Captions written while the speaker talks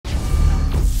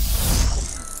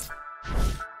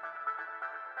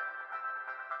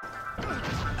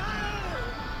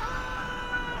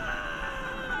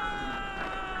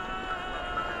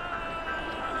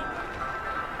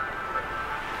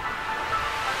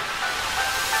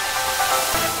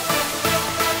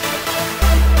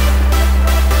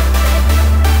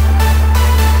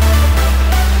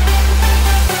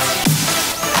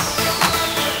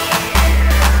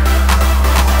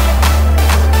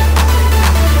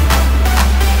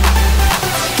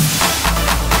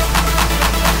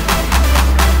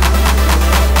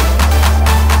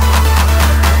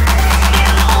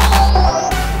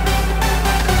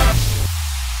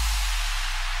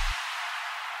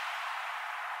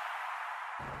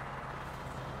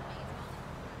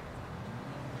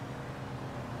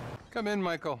Come in,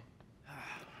 Michael.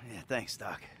 Yeah, thanks,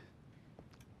 Doc.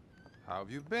 How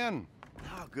have you been?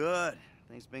 Oh, good.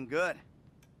 Things been good.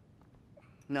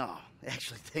 No,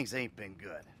 actually, things ain't been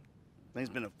good. Things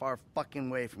been a far fucking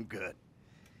way from good.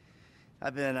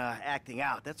 I've been, acting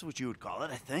out. That's what you would call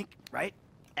it, I think, right?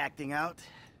 Acting out.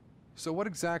 So what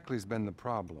exactly has been the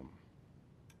problem?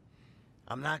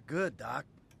 I'm not good, Doc.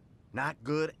 Not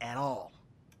good at all.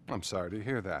 I'm sorry to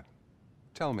hear that.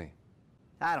 Tell me.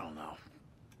 I don't know.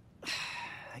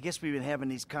 I guess we've been having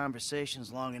these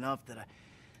conversations long enough that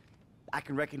I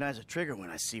can recognize a trigger when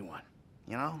I see one.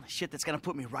 You know? Shit that's gonna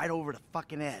put me right over the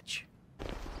fucking edge.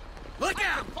 Look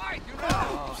out! Fight, you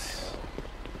know!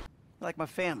 Like my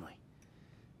family.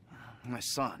 My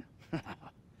son.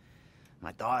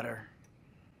 My daughter.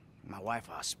 My wife,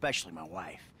 especially my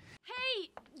wife. Hey,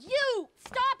 you!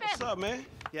 Stop it! What's up, man?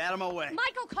 Get out of my way.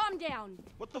 Michael, calm down.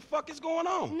 What the fuck is going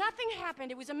on? Nothing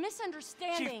happened. It was a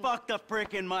misunderstanding. She fucked a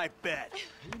prick in my bed.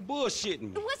 You bullshitting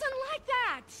me. It wasn't like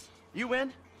that. You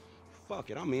in? Fuck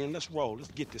it, I'm in. Let's roll.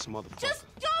 Let's get this motherfucker. Just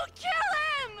don't kill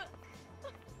him!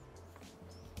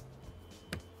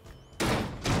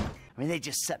 I mean, they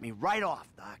just set me right off,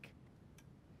 Doc.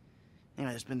 You know,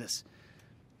 there's been this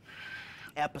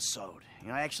episode. You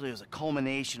know, actually, it was a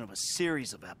culmination of a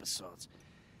series of episodes.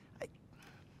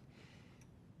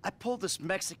 I pulled this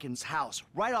Mexican's house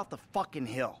right off the fucking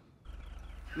hill.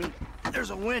 I mean,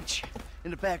 there's a winch in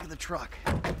the back of the truck.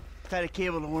 Tied a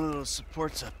cable to one of those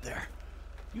supports up there.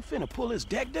 You finna pull his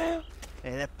deck down?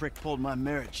 Hey, that prick pulled my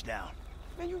marriage down.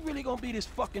 Man, you really gonna be this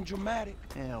fucking dramatic?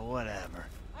 Yeah, whatever.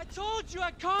 I told you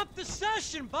I comped the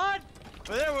session, bud!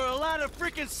 But there were a lot of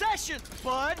freaking sessions,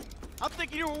 bud! I'm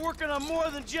thinking you were working on more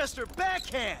than just her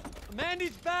backhand!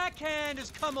 Mandy's backhand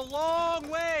has come a long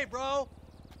way, bro.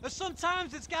 But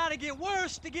sometimes it's gotta get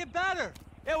worse to get better.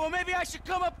 Yeah, well, maybe I should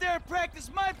come up there and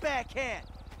practice my backhand!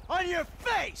 On your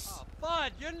face! Oh,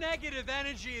 bud, your negative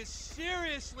energy is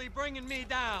seriously bringing me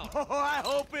down. Oh, I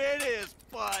hope it is,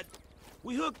 bud!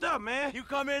 We hooked up, man. You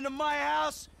come into my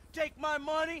house, take my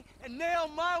money, and nail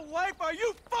my wife? Are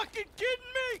you fucking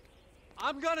kidding me?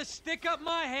 I'm gonna stick up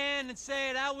my hand and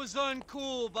say that was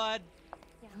uncool, bud.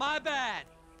 My bad.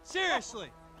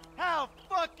 Seriously. How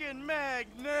fucking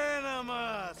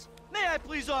magnanimous! May I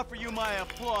please offer you my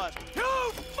applause?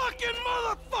 You fucking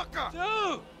motherfucker!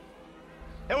 Dude!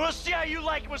 And we'll see how you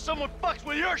like it when someone fucks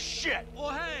with your shit! Well,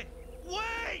 hey,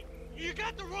 wait! You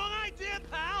got the wrong idea,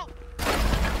 pal!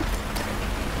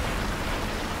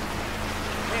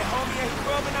 Hey, homie ain't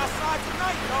rubbing outside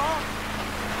tonight, dawg.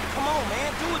 Come on,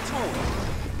 man, do it to him.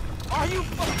 Are you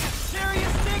fucking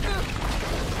serious, nigga?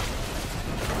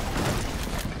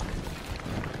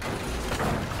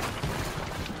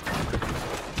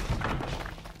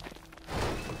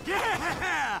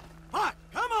 Yeah! Fuck,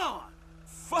 come on!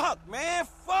 Fuck, man,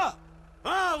 fuck.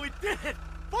 Oh, we did it!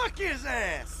 Fuck his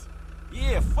ass!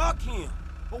 Yeah, fuck him.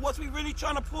 But was we really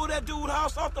trying to pull that dude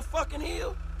house off the fucking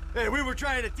hill? Hey, we were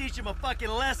trying to teach him a fucking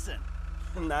lesson.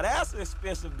 Now that's an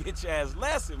expensive bitch-ass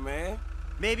lesson, man.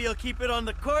 Maybe he'll keep it on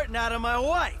the court and out of my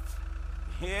wife.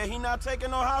 Yeah, he not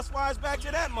taking no housewives back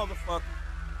to that motherfucker.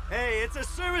 Hey, it's a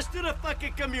service to the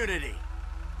fucking community.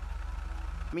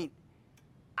 I mean,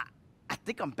 I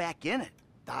think I'm back in it,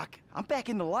 Doc. I'm back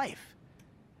into life.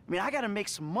 I mean, I gotta make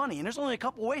some money, and there's only a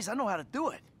couple ways I know how to do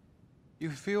it. You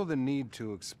feel the need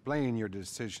to explain your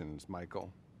decisions,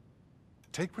 Michael.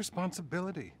 Take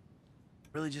responsibility.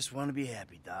 Really just want to be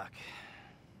happy, Doc.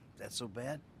 That so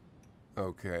bad?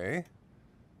 Okay.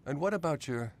 And what about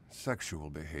your sexual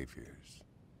behaviors?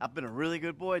 I've been a really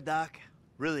good boy, Doc.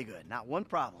 Really good. Not one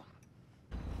problem.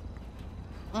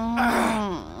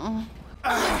 Oh,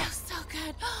 so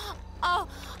good. Oh,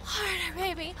 harder,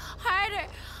 baby. Harder.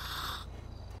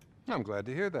 I'm glad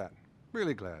to hear that.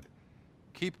 Really glad.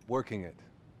 Keep working it.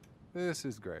 This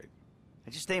is great.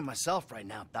 I just ain't myself right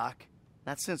now, Doc.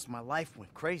 Not since my life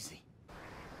went crazy.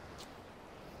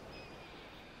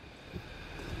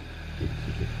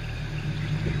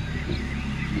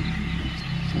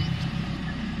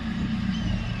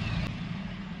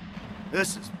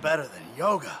 This is better than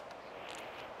yoga.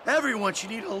 Everyone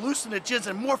should eat hallucinogens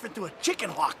and morph into a chicken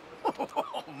hawk.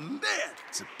 Oh, man.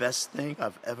 It's the best thing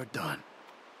I've ever done.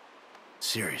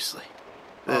 Seriously.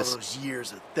 All those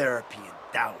years of therapy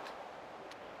and doubt.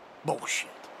 Bullshit.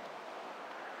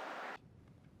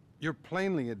 You're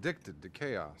plainly addicted to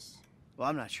chaos. Well,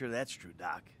 I'm not sure that's true,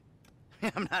 Doc.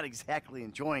 I'm not exactly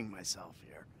enjoying myself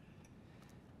here.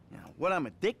 You know, what I'm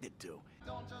addicted to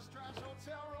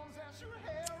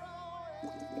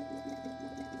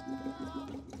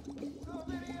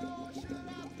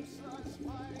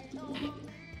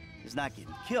is not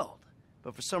getting killed.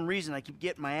 But for some reason, I keep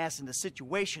getting my ass into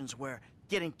situations where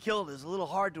getting killed is a little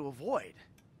hard to avoid.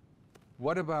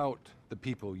 What about the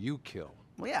people you kill?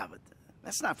 Well, yeah, but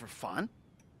that's not for fun.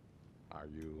 Are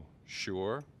you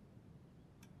sure?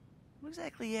 What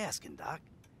exactly are you asking, Doc?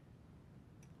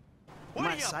 What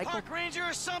Am I are you, a psycho? park ranger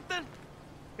or something?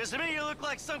 Because to me you look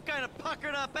like some kind of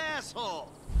puckered up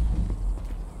asshole.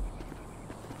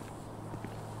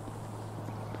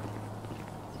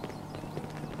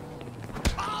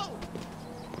 Oh!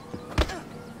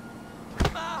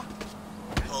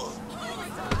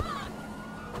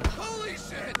 Holy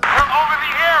shit!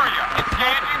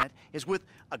 Is with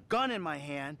a gun in my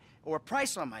hand or a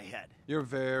price on my head. You're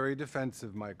very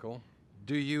defensive, Michael.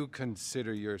 Do you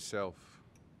consider yourself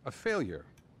a failure?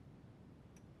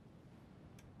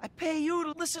 I pay you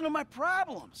to listen to my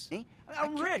problems. See?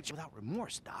 I'm rich without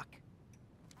remorse, Doc.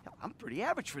 Hell, I'm pretty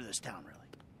average for this town, really.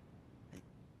 Hey,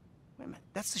 wait a minute,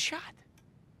 that's the shot.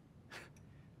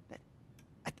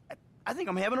 I think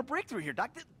I'm having a breakthrough here, Doc.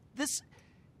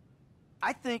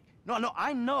 I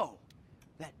know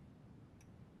that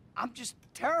I'm just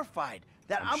terrified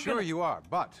that I'm sure you are,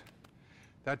 but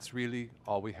that's really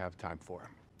all we have time for.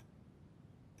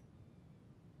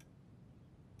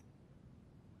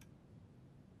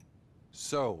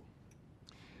 So,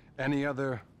 any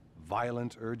other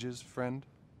violent urges, friend?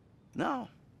 No,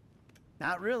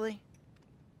 not really.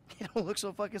 You don't look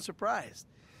so fucking surprised.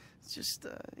 It's just,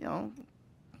 you know,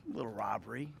 a little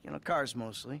robbery, you know, cars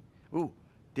mostly. Ooh,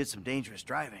 did some dangerous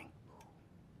driving.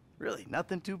 Really,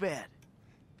 nothing too bad.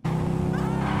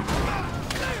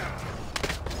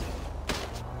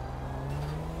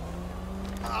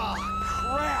 Oh,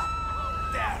 crap!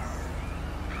 That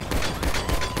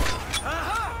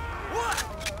hurt. What?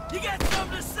 You got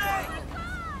something to say?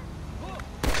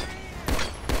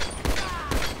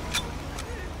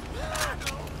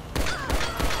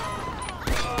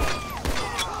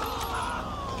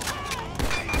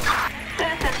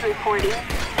 Citizens reporting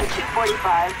at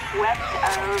 245 west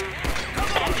of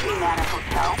Gentry Manor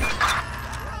Hotel.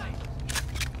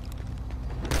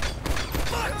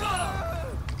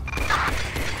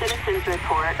 Citizens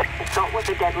report assault with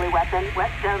a deadly weapon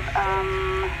west of,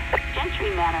 Gentry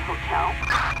Manor Hotel.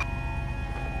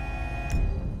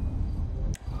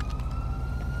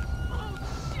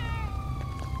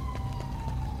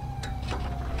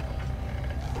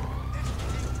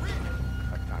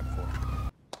 Got time for it.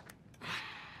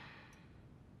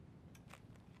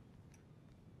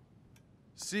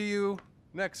 See you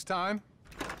next time.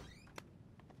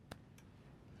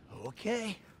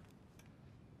 Okay.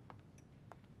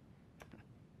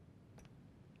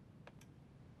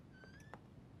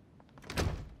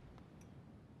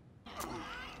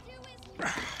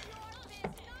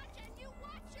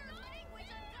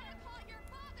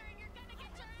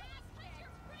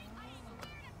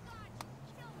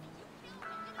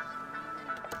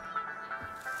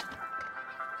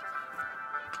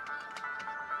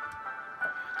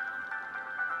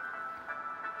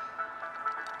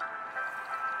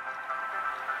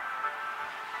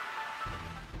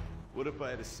 What if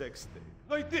I had a sex thing?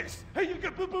 Like this. Hey, you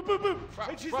got boom, boom, boom, boom.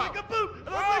 And she's Rob. like a boom, and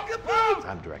I'm like a boom.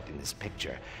 I'm directing this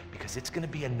picture because it's gonna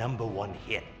be a #1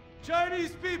 hit.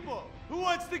 Chinese people, who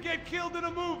wants to get killed in a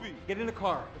movie? Get in the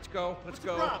car. Let's go. Let's the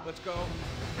go. problem? Let's go.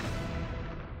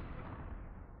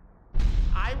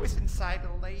 I was inside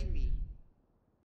a lady.